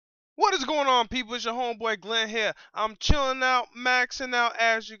What is going on, people? It's your homeboy Glenn here. I'm chilling out, maxing out,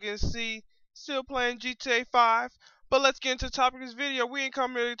 as you can see, still playing GTA 5. But let's get into the topic of this video. We ain't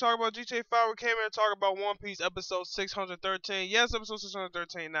come here to talk about GTA 5. We came here to talk about One Piece episode 613. Yes, episode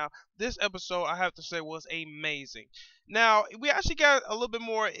 613. Now, this episode, I have to say, was amazing. Now, we actually got a little bit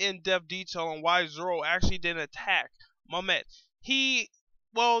more in-depth detail on why Zoro actually didn't attack Monet. They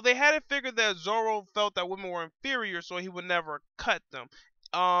had it figured that Zoro felt that women were inferior, so he would never cut them.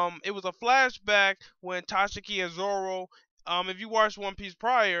 It was a flashback when Tashiki and Zoro, if you watched One Piece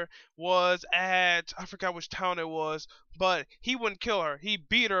prior, was at, I forgot which town it was, but he wouldn't kill her. He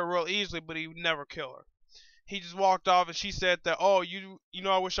beat her real easily, but he would never kill her. He just walked off, and she said that, oh, you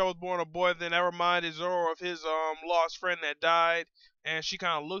know, I wish I was born a boy. Then that reminded Zoro of his lost friend that died, and she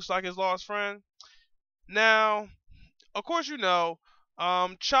kind of looks like his lost friend. Now, of course, you know,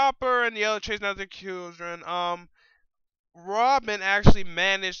 Chopper and the other chasing after the children. Robin actually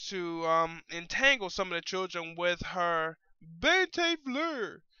managed to entangle some of the children with her Bente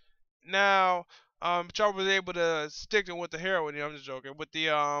Fleur. Now, Chopper was able to stick them with the heroin, I'm just joking, with the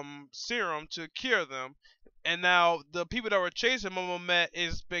serum to cure them. And now the people that were chasing Momomet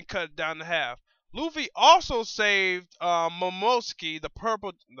is been cut down to half. Luffy also saved Momosuke,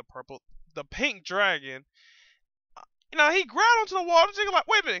 the pink dragon. You know, he grabbed onto the wall. Thinking like,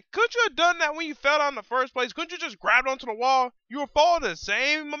 wait a minute, couldn't you have done that when you fell down in the first place? Couldn't you just grab onto the wall? You were falling the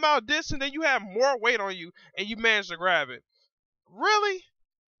same amount of distance, and you had more weight on you, and you managed to grab it. Really?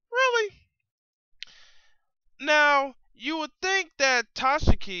 Really? Now, you would think that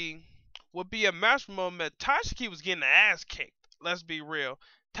Tashiki would be a match for Momet. Tashiki was getting her ass kicked. Let's be real.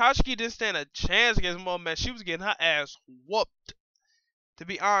 Tashiki didn't stand a chance against Momet. She was getting her ass whooped. To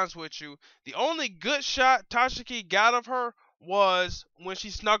be honest with you, the only good shot Tashiki got of her was when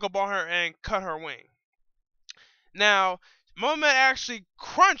she snuck up on her and cut her wing. Now, Momet actually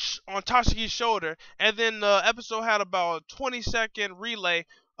crunched on Tashiki's shoulder, and then the episode had about a 20-second relay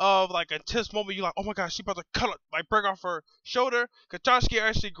of like a tense moment. You're like, oh my gosh, she about to cut, like break off her shoulder. Cause Tashiki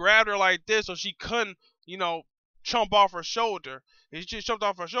actually grabbed her like this so she couldn't, you know, chomp off her shoulder. If she jumped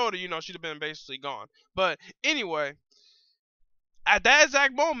off her shoulder, you know, she'd have been basically gone. But anyway, at that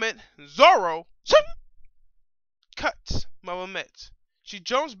exact moment, Zoro cuts Momet. She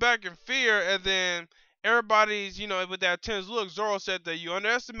jumps back in fear, and then everybody's, you know, with that tense look, Zoro said that you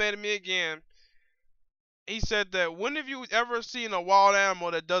underestimated me again. He said that when have you ever seen a wild animal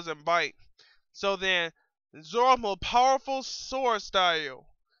that doesn't bite? So then, Zoro's most powerful sword style.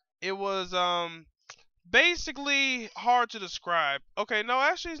 It was basically hard to describe. Okay, no,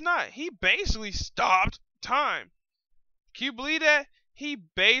 actually it's not. He basically stopped time. Can you believe that? He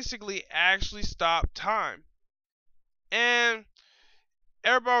basically actually stopped time. And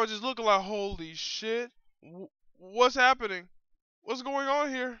everybody was just looking like, holy shit, what's happening? What's going on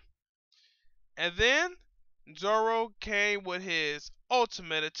here? And then Zoro came with his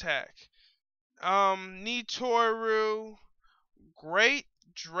ultimate attack. Nitoru Great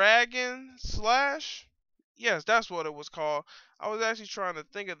Dragon Slash? Yes, that's what it was called. I was actually trying to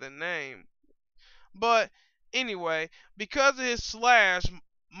think of the name. But anyway, because of his slash,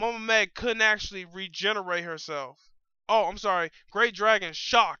 Momomet couldn't actually regenerate herself. Oh, I'm sorry, Great Dragon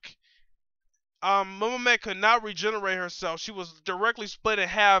Shock. Momomet could not regenerate herself. She was directly split in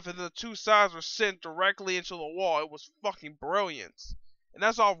half, and the two sides were sent directly into the wall. It was fucking brilliant. And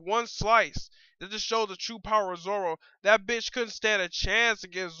that's off one slice. That just showed the true power of Zoro. That bitch couldn't stand a chance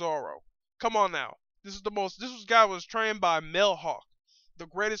against Zoro. Come on now. This guy was trained by Millhawk, the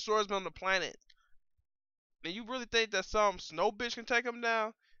greatest swordsman on the planet. And you really think that some snow bitch can take him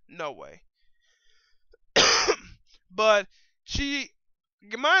down? No way. But she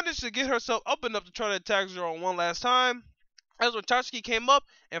managed to get herself up enough to try to attack Zoro one last time. That's when Tashiki came up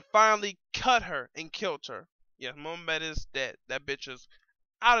and finally cut her and killed her. Yeah, Momomet is dead. That bitch is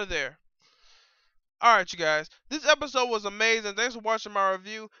out of there. Alright, you guys. This episode was amazing. Thanks for watching my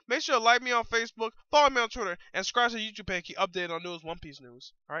review. Make sure to like me on Facebook, follow me on Twitter, and subscribe to the YouTube page to keep updated on news, One Piece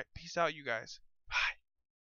news. Alright, peace out, you guys. Bye.